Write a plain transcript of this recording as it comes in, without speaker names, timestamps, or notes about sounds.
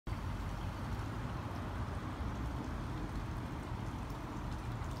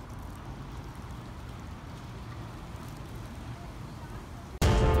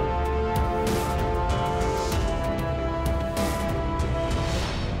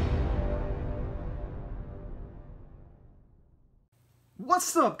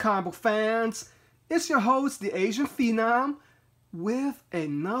What's up, comic book fans? It's your host, the Asian Phenom, with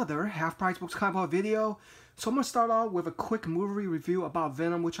another Half Price Books comic book video. So I'm going to start off with a quick movie review about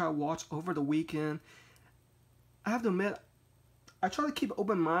Venom, which I watched over the weekend. I have to admit, I try to keep an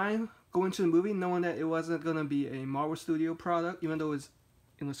open mind going to the movie, knowing that it wasn't going to be a Marvel Studio product, even though it's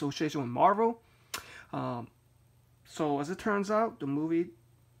in association with Marvel. So as it turns out, the movie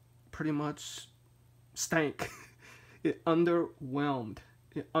pretty much stank. It underwhelmed.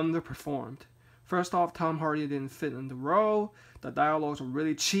 It underperformed. First off, Tom Hardy didn't fit in the role. The dialogues were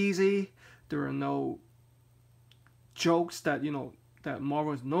really cheesy. There were no jokes that, that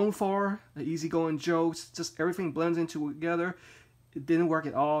Marvel is known for. The easygoing jokes. Just everything blends into together. It didn't work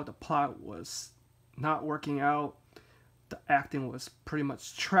at all. The plot was not working out. The acting was pretty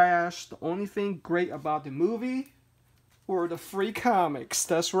much trash. The only thing great about the movie were the free comics.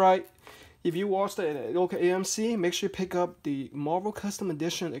 That's right. If you watched it at local AMC, make sure you pick up the Marvel Custom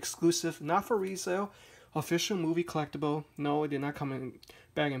Edition exclusive, not for resale, official movie collectible. No, it did not come in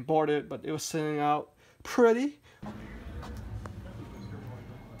bag and boarded, but it was sitting out pretty.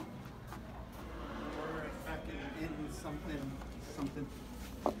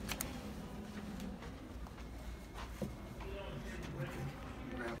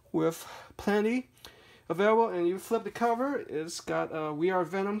 With plenty available, and you flip the cover, it's got a We Are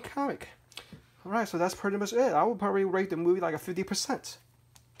Venom comic. Alright, so that's pretty much it. I would probably rate the movie like a 50%.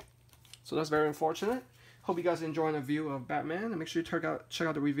 So that's very unfortunate. Hope you guys are enjoying the view of Batman. And make sure you check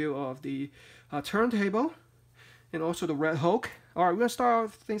out the review of the turntable. And also the Red Hulk. Alright, we're going to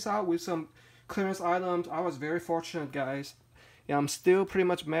start things out with some clearance items. I was very fortunate, guys. Yeah, I'm still pretty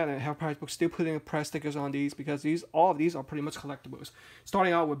much mad at Half Price Books still putting price stickers on these, because all of these are pretty much collectibles.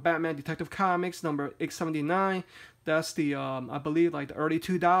 Starting out with Batman Detective Comics number 879. That's the, I believe, like the early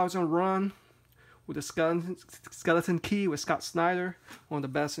 2000 run, with the skeleton key with Scott Snyder, one of the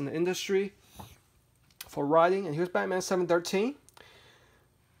best in the industry for writing. And here's Batman 713.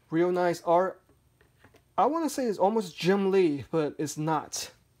 Real nice art. I want to say it's almost Jim Lee, but it's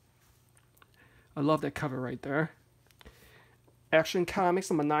not. I love that cover right there. Action Comics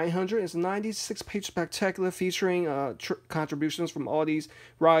number 900 is a 96-page spectacular featuring contributions from all these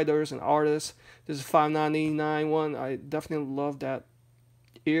writers and artists. This is a $5.99 one. I definitely love that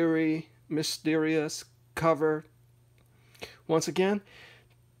eerie, mysterious cover. Once again,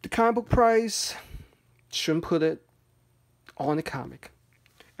 the comic book price, shouldn't put it on the comic.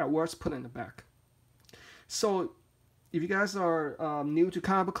 At worst, put it in the back. So if you guys are new to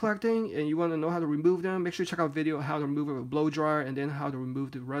comic book collecting and you want to know how to remove them, make sure you check out a video on how to remove it with a blow dryer, and then how to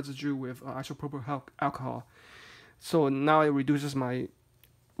remove the residue with isopropyl alcohol. So now it reduces my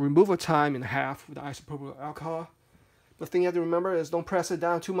removal time in half with the isopropyl alcohol. The thing you have to remember is don't press it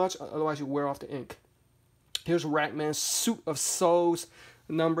down too much, otherwise you wear off the ink. Here's Ratman's Suit of Souls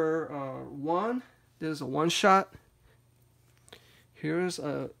number 1. This is a one-shot. Here's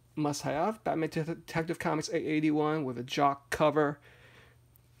a must-have, Batman Detective Comics 881 with a jock cover.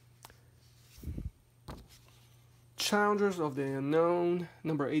 Challengers of the Unknown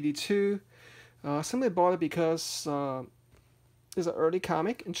number 82. Simply bought it because it's an early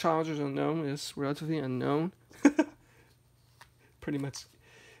comic, and Challengers of the Unknown is relatively unknown. Pretty much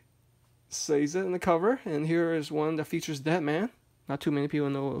says it in the cover. And here is one that features Deadman. Not too many people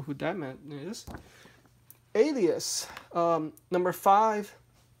know who Deadman is. Alias number 5.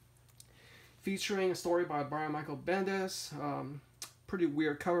 Featuring a story by Brian Michael Bendis. Pretty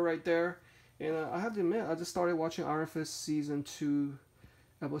weird cover right there. And I have to admit, I just started watching Iron Fist Season 2,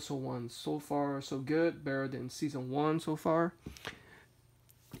 Episode 1. So far, so good. Better than Season 1 so far.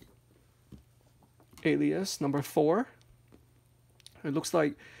 Alias, number 4. It looks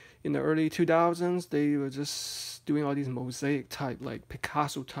like in the early 2000s, they were just doing all these mosaic type, like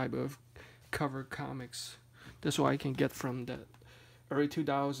Picasso type of cover comics. That's what I can get from that early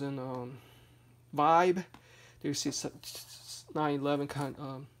 2000 vibe. There's this 9/11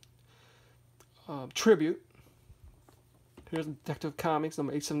 kind tribute. Here's Detective Comics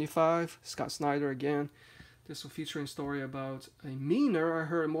number 875. Scott Snyder again. This will featuring a story about a meaner, I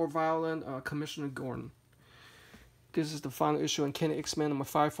heard, more violent Commissioner Gordon. This is the final issue in Kenny X-Men number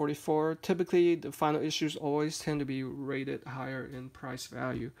 544. Typically, the final issues always tend to be rated higher in price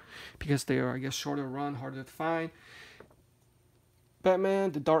value because they are, I guess, shorter run, harder to find.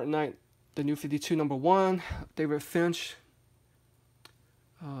 Batman, The Dark Knight, the New 52 number 1. David Finch.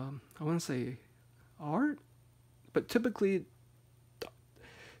 I wouldn't say art, but typically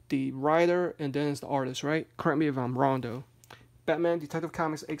the writer and then it's the artist, right? Correct me if I'm wrong though. Batman Detective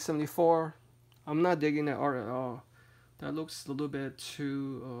Comics 874. I'm not digging that art at all. That looks a little bit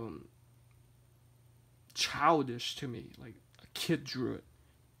too childish to me, like a kid drew it.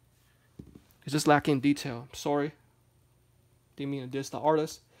 It's just lacking detail. Sorry. Didn't mean to diss the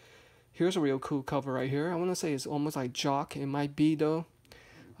artist. Here's a real cool cover right here. I want to say it's almost like Jock. It might be though.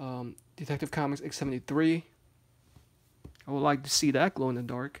 Detective Comics X73. I would like to see that glow in the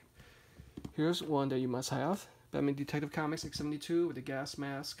dark. Here's one that you must have. Batman Detective Comics X72 with the gas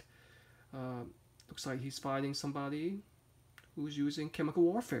mask. Looks like he's fighting somebody who's using chemical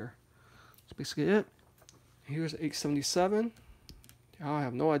warfare. That's basically it. Here's X77. I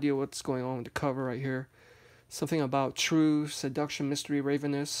have no idea what's going on with the cover right here. Something about true seduction, mystery,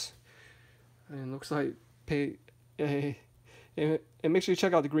 ravenness. And it looks like and make sure you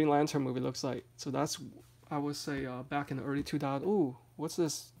check out the Green Lantern movie. Looks like, so that's, I would say, back in the early 2000s. Ooh, what's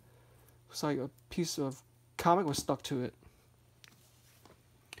this? Looks like a piece of comic was stuck to it.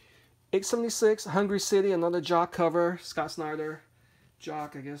 X76, Hungry City, another Jock cover. Scott Snyder,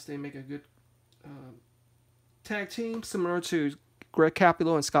 Jock. I guess they make a good tag team, similar to Greg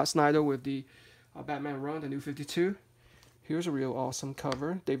Capullo and Scott Snyder with the Batman run, the New 52. Here's a real awesome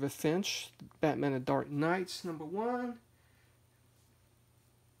cover. David Finch, Batman and Dark Knights, #1.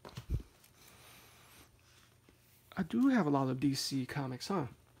 I do have a lot of DC comics, huh?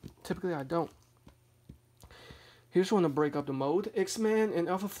 Typically I don't. Here's one to break up the mold. X-Men and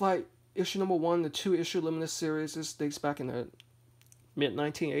Alpha Flight issue #1, the 2-issue limited series. This dates back in the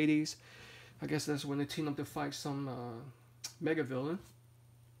mid-1980s. I guess that's when they team up to fight some mega villain.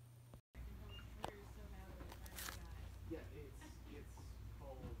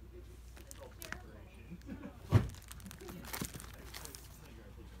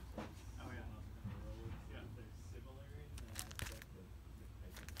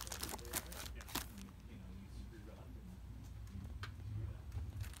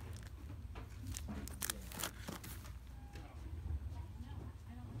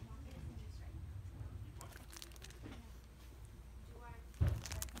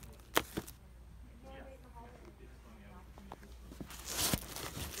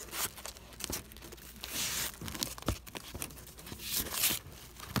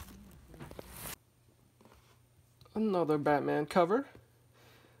 Another Batman cover.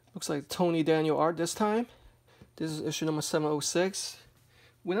 Looks like Tony Daniel art this time. This is issue number 706.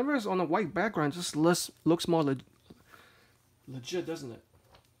 Whenever it's on a white background, it just looks more legit, doesn't it?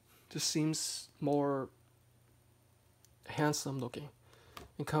 Just seems more handsome looking.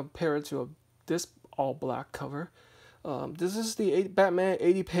 And compared to this all black cover. This is the Batman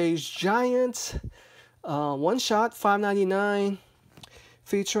 80-page giant one shot, $5.99,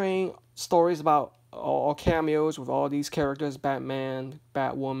 featuring stories about all cameos with all these characters: Batman,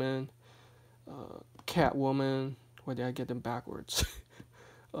 Batwoman, Catwoman. Where did I get them backwards?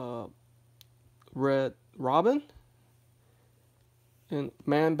 Red Robin and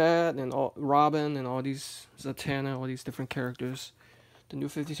Man-Bat and Robin and all these Zatanna, all these different characters. The New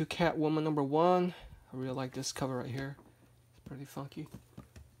 52 Catwoman #1. I really like this cover right here. It's pretty funky.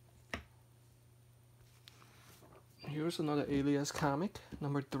 Here's another Alias comic,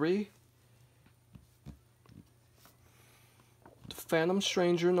 #3. The Phantom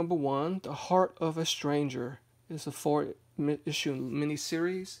Stranger #1. The Heart of a Stranger. It's a 4-issue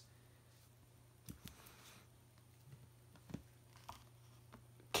miniseries.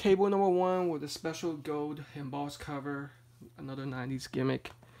 Cable #1 with a special gold embossed cover. Another 90s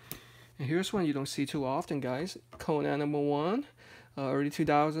gimmick. And here's one you don't see too often, guys. Conan #1. Early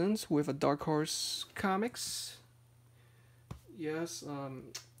 2000s with a Dark Horse Comics. Yes,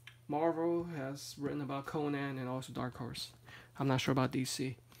 Marvel has written about Conan and also Dark Horse. I'm not sure about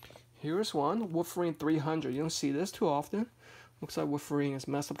DC. Here's one, Wolverine 300. You don't see this too often. Looks like Wolverine is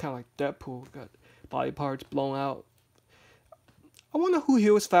messed up, kind of like Deadpool. Got body parts blown out. I wonder who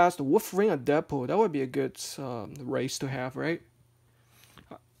heals faster, Wolverine or Deadpool. That would be a good race to have, right?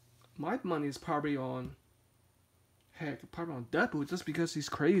 My money is probably on Deadpool, just because he's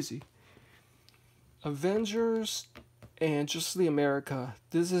crazy. Avengers and Justice League America.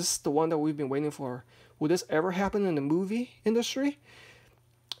 This is the one that we've been waiting for. Will this ever happen in the movie industry?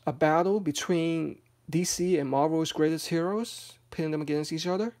 A battle between DC and Marvel's greatest heroes, pitting them against each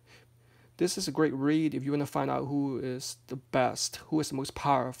other. This is a great read if you want to find out who is the best, who is the most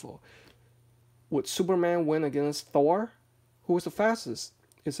powerful. Would Superman win against Thor? Who is the fastest?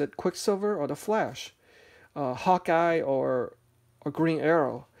 Is it Quicksilver or the Flash? Hawkeye or Green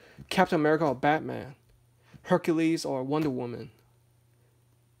Arrow? Captain America or Batman? Hercules or Wonder Woman?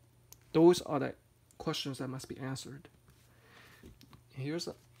 Those are the questions that must be answered. Here's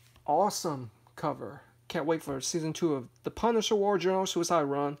an awesome cover. Can't wait for season 2 of The Punisher War Journal Suicide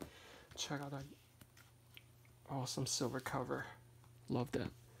Run. Check out that awesome silver cover. Love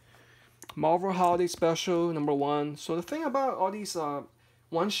that. Marvel Holiday Special #1. So the thing about all these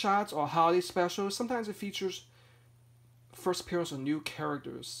one-shots or holiday specials, sometimes it features first appearance of new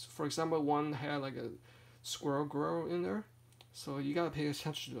characters. For example, one had like a Squirrel Girl in there. So you gotta pay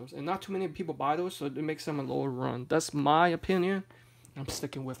attention to those. And not too many people buy those, so it makes them a lower run. That's my opinion. I'm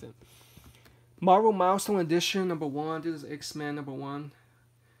sticking with it. Marvel Milestone Edition #1. This is X-Men #1.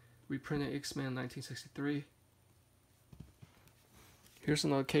 Reprinted X-Men 1963. Here's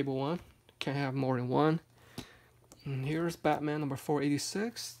another cable one. Can't have more than one. And here's Batman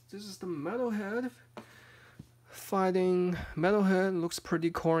 #486. This is the Metalhead. Fighting Metalhead. Looks pretty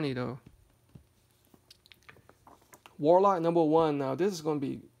corny though. Warlock #1. Now this is going to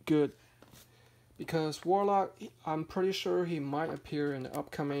be good. Because Warlock, I'm pretty sure he might appear in the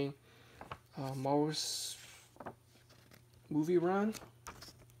upcoming Marvel's movie run.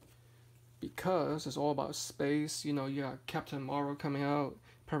 Because it's all about space. You know, you got Captain Marvel coming out.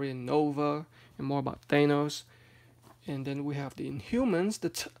 Probably Nova. And more about Thanos. And then we have the Inhumans,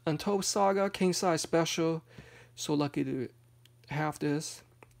 the Untold Saga King Size Special. So lucky to have this.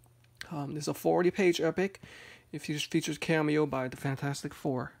 This is a 40-page epic. It features cameo by the Fantastic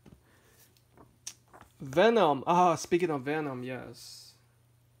Four. Venom. Speaking of Venom, yes.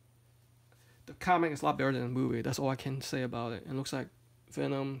 The comic is a lot better than the movie. That's all I can say about it. It looks like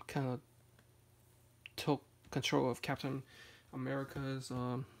Venom kind of took control of Captain America's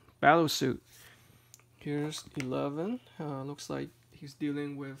battle suit. Here's 11. Looks like he's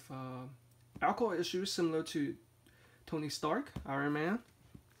dealing with alcohol issues similar to Tony Stark, Iron Man.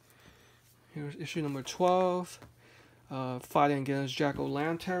 Here's issue number 12. Fighting against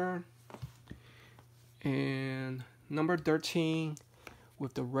Jack-O-Lantern. And number 13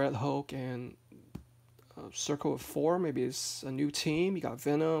 with the Red Hulk and Circle of 4. Maybe it's a new team. You got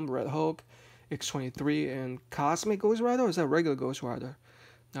Venom, Red Hulk, X-23, and Cosmic Ghost Rider, or is that regular Ghost Rider?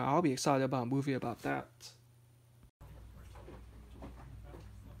 Now, I'll be excited about a movie about that.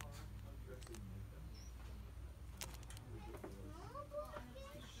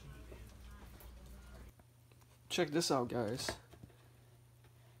 Check this out, guys.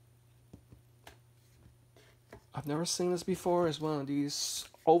 I've never seen this before. It's one of these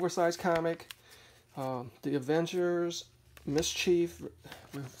oversized comic. The Avengers, Mischief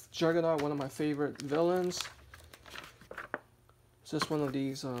with Juggernaut, one of my favorite villains. It's just one of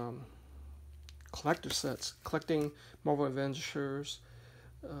these collector sets, collecting Marvel Avengers,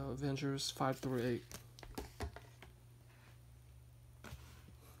 Avengers 5 through 8.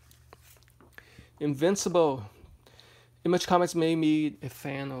 Invincible. Image Comics made me a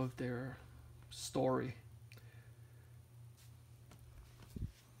fan of their story.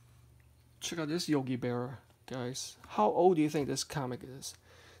 Check out this Yogi Berra, guys. How old do you think this comic is?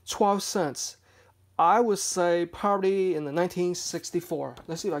 12 cents. I would say probably in the 1964.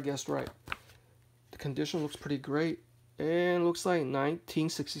 Let's see if I guessed right. The condition looks pretty great. And looks like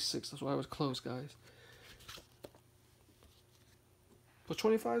 1966. That's why I was close, guys. For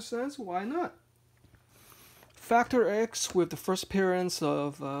 25 cents, why not? Factor X with the first appearance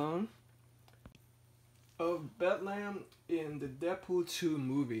of Bethlehem in the Deadpool 2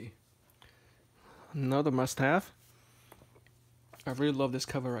 movie. Another must-have. I really love this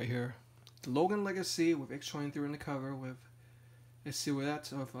cover right here. The Logan Legacy with X-23 in the cover with a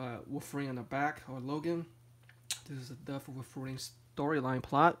silhouette of Wolverine on the back, or Logan. This is the Death of Wolverine storyline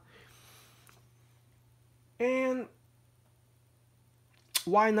plot. And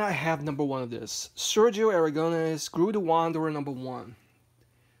why not have #1 of this? Sergio Aragonés Gru the Wanderer #1.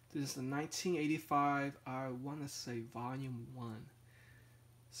 This is the 1985, I want to say volume 1.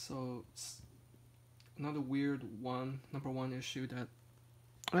 So it's another weird #1 issue that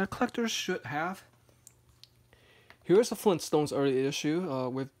collectors should have. Here's a Flintstones early issue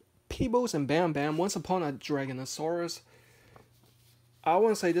with Peebles and Bam Bam, Once Upon a Dragonosaurus. I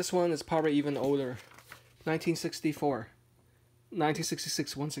want to say this one is probably even older. 1964.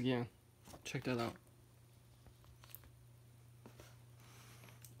 1966 once again. Check that out.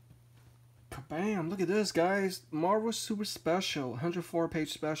 Kabam! Look at this, guys. Marvel Super Special.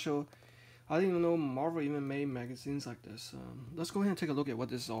 104-page special. I didn't even know Marvel even made magazines like this. Let's go ahead and take a look at what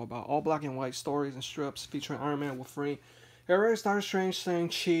this is all about. All black and white stories and strips featuring Iron Man, Wolverine, Everett, Doctor Strange,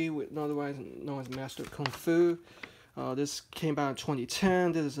 Shang-Chi, otherwise known as Master Kung Fu. This came out in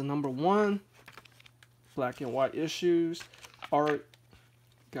 2010. This is the #1. Black and white issues. Art.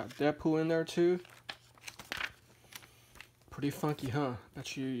 Got Deadpool in there too. Pretty funky, huh?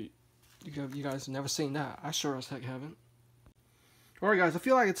 Bet you guys have never seen that. I sure as heck haven't. Alright guys, I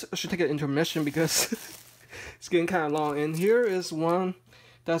feel like I should take an intermission because it's getting kind of long. And here is one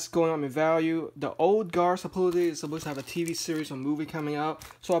That's going up in value. The old guard supposedly is supposed to have a TV series or movie coming out.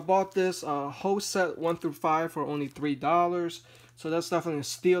 So I bought this whole set 1 through 5 for only $3. So that's definitely a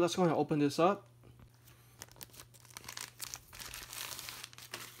steal. Let's go ahead and open this up.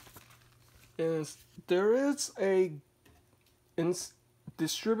 And there is a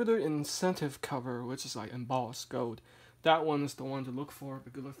distributor incentive cover, which is like embossed gold. That one is the one to look for.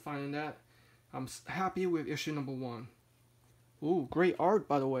 But good luck finding that. I'm happy with issue number 1. Ooh, great art,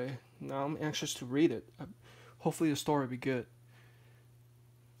 by the way. Now I'm anxious to read it. Hopefully the story will be good.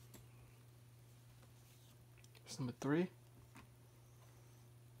 It's number 3.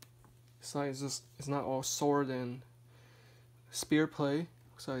 It's like it's not all sword and spear play.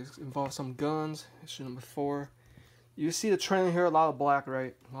 So it involves some guns. Issue number 4. You see the trend here, a lot of black,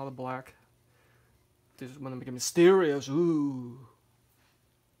 right? A lot of black. They just want to make it mysterious. Ooh.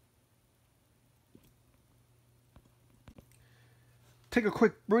 Take a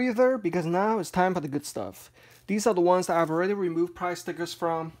quick breather because now it's time for the good stuff. These are the ones that I've already removed price stickers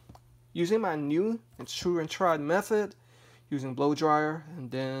from using my new and true and tried method, using blow dryer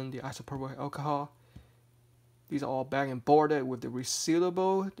and then the isopropyl alcohol. These are all bagged and boarded with the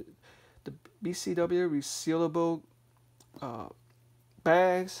resealable, the BCW resealable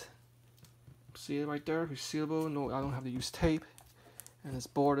bags. See it right there, resealable. No, I don't have to use tape, and it's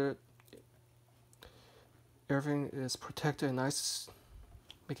boarded. Everything is protected and nice.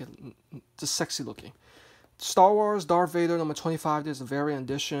 Make it just sexy looking. Star Wars Darth Vader number 25. This is a variant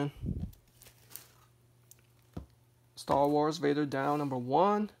edition. Star Wars Vader Down number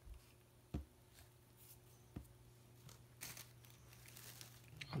 1.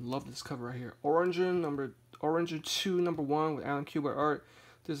 I love this cover right here. Origin 2 number 1 with Alan Kubert art.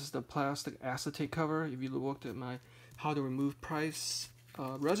 This is the plastic acetate cover. If you looked at my how to remove price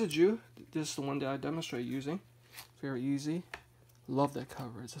residue, this is the one that I demonstrate using. Very easy. Love that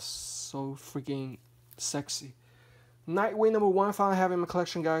cover. It's just so freaking sexy. Nightwing number 1. Finally have in my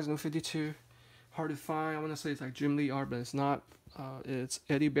collection, guys. New 52. Hard to find. I want to say it's like Jim Lee art, but it's not. It's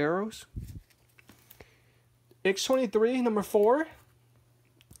Eddie Barrows. X-23 number 4.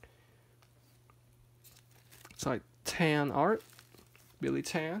 It's like tan art. Billy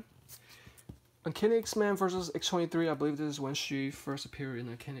Tan. Uncanny X-Men versus X-23. I believe this is when she first appeared in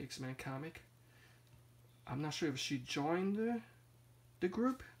the Uncanny X-Men comic. I'm not sure if she joined the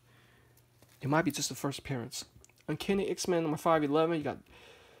group. It might be just the first appearance. Uncanny X-Men number 511. You got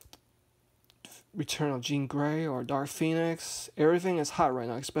Return of Jean Grey or Dark Phoenix. Everything is hot right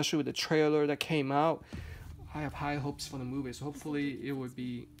now, especially with the trailer that came out. I have high hopes for the movie, so hopefully it would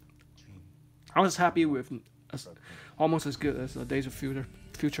be. I was happy with almost as good as Days of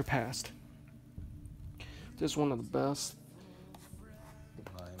Future Past. This is one of the best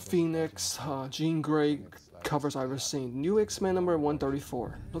Phoenix, Jean Grey covers I've ever seen. New X-Men number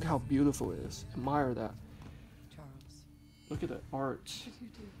 134. Look how beautiful it is. Admire that. Look at the art.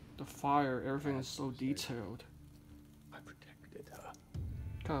 The fire, everything is so detailed. I protected her.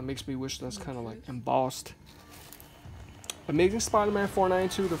 Kind of makes me wish that's kind of like embossed. Amazing Spider-Man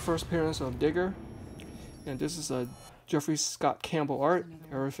 492, the first appearance of Digger. And this is a Jeffrey Scott Campbell art.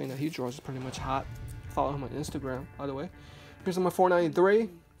 Everything that he draws is pretty much hot. Follow him on Instagram, by the way. Here's number 493.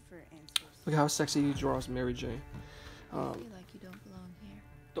 Look how sexy he draws Mary Jane.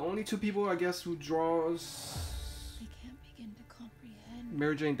 The only 2 people, I guess, who draws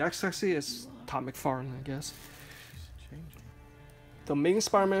Mary Jane that sexy is Todd McFarlane, I guess. The Amazing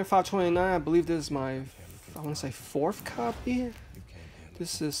Spider-Man 529, I believe this is my, I want to say 4th copy.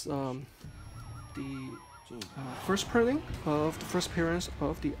 This is the first printing of the first appearance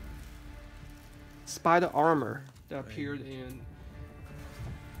of the Spider Armor that appeared in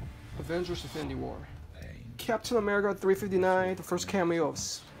Avengers Infinity War. Captain America 359, the first cameo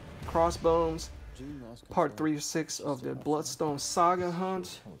of Crossbones. Part 3-6 of the Bloodstone Saga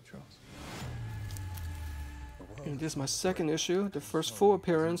hunt. And this is my 2nd issue, the first full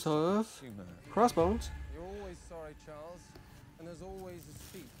appearance of Crossbones. You're always sorry, Charles, and there's always a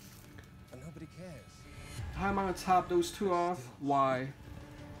speech, and nobody cares. How am I gonna top those 2 off? Why?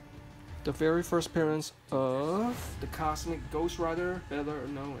 The very first appearance of the Cosmic Ghost Rider, better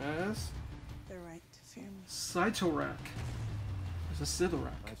known as the right to fear me. Cytorak. It's a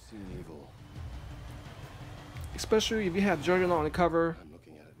Sidorak. I've seen evil. Especially if you have Juggernaut on the cover, I'm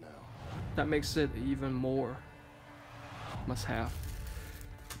looking at it now. that makes it even more must have.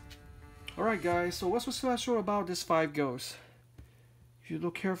 Alright guys, so what's so special about this 5 Ghosts? If you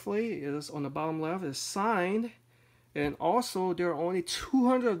look carefully, it is on the bottom left, it's signed. And also, there are only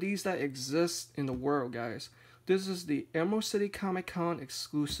 200 of these that exist in the world, guys. This is the Emerald City Comic Con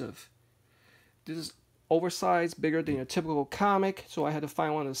exclusive. This is oversized, bigger than your typical comic. So I had to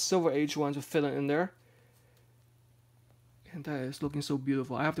find one of the Silver Age ones to fit it in there. And that is looking so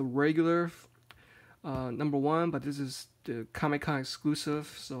beautiful. I have the regular #1, but this is the Comic-Con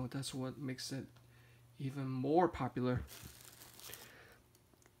exclusive, so that's what makes it even more popular.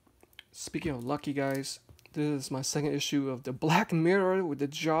 Speaking of lucky, guys, this is my second issue of the Black Mirror with the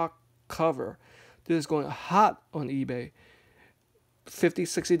Jock cover. This is going hot on eBay. $50,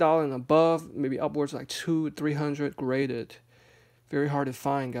 $60 and above, maybe upwards like $200-300 graded. Very hard to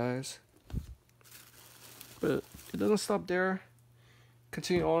find, guys. But it doesn't stop there.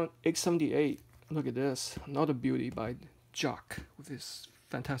 Continue on, 878. Look at this, another beauty by Jock with his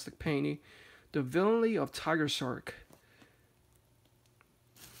fantastic painting. The Villainy of Tiger Shark.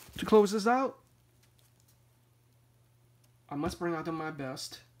 To close this out, I must bring out my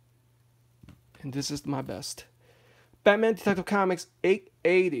best. And this is my best. Batman Detective Comics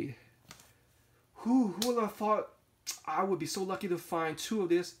 880. Who would have thought I would be so lucky to find 2 of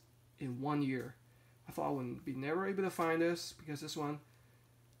this in 1 year? I thought I would be never able to find this because this one,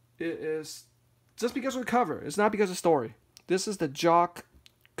 it is just because of the cover. It's not because of the story. This is the Jock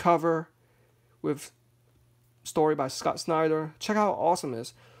cover with story by Scott Snyder. Check out how awesome it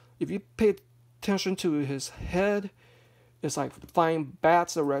is. If you pay attention to his head, it's like flying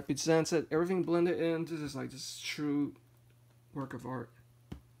bats that represents it. Everything blended in. This is like this true work of art.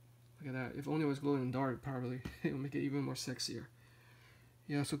 Look at that. If only it was glow in the dark, probably it would make it even more sexier.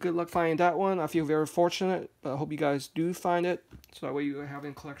 Yeah, so good luck finding that one. I feel very fortunate, but I hope you guys do find it, so that way you have it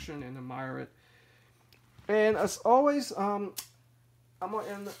in collection and admire it. And as always, I'm gonna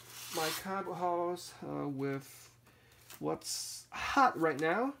end my comic book hauls with what's hot right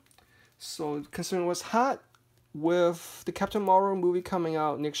now. So considering what's hot, with the Captain Marvel movie coming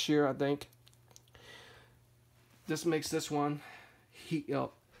out next year, I think this makes this one heat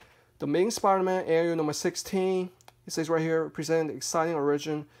up. The Amazing Spider-Man annual number 16. It says right here, presenting the exciting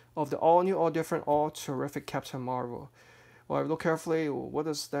origin of the all-new, all-different, all-terrific Captain Marvel. Well, if you look carefully, what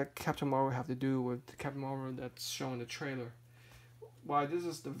does that Captain Marvel have to do with the Captain Marvel that's shown in the trailer? Why, this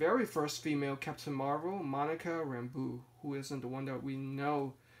is the very first female Captain Marvel, Monica Rambeau, who isn't the one that we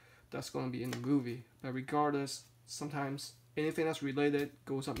know that's going to be in the movie. But regardless, sometimes anything that's related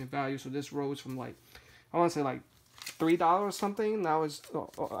goes up in value. So this rose from like, I want to say like $3 or something. Now it's,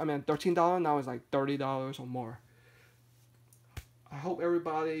 $13. Now it's like $30 or more. I hope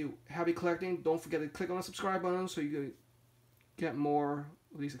everybody happy collecting. Don't forget to click on the subscribe button so you can get more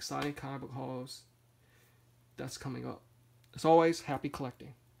of these exciting comic book hauls that's coming up. As always, happy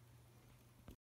collecting.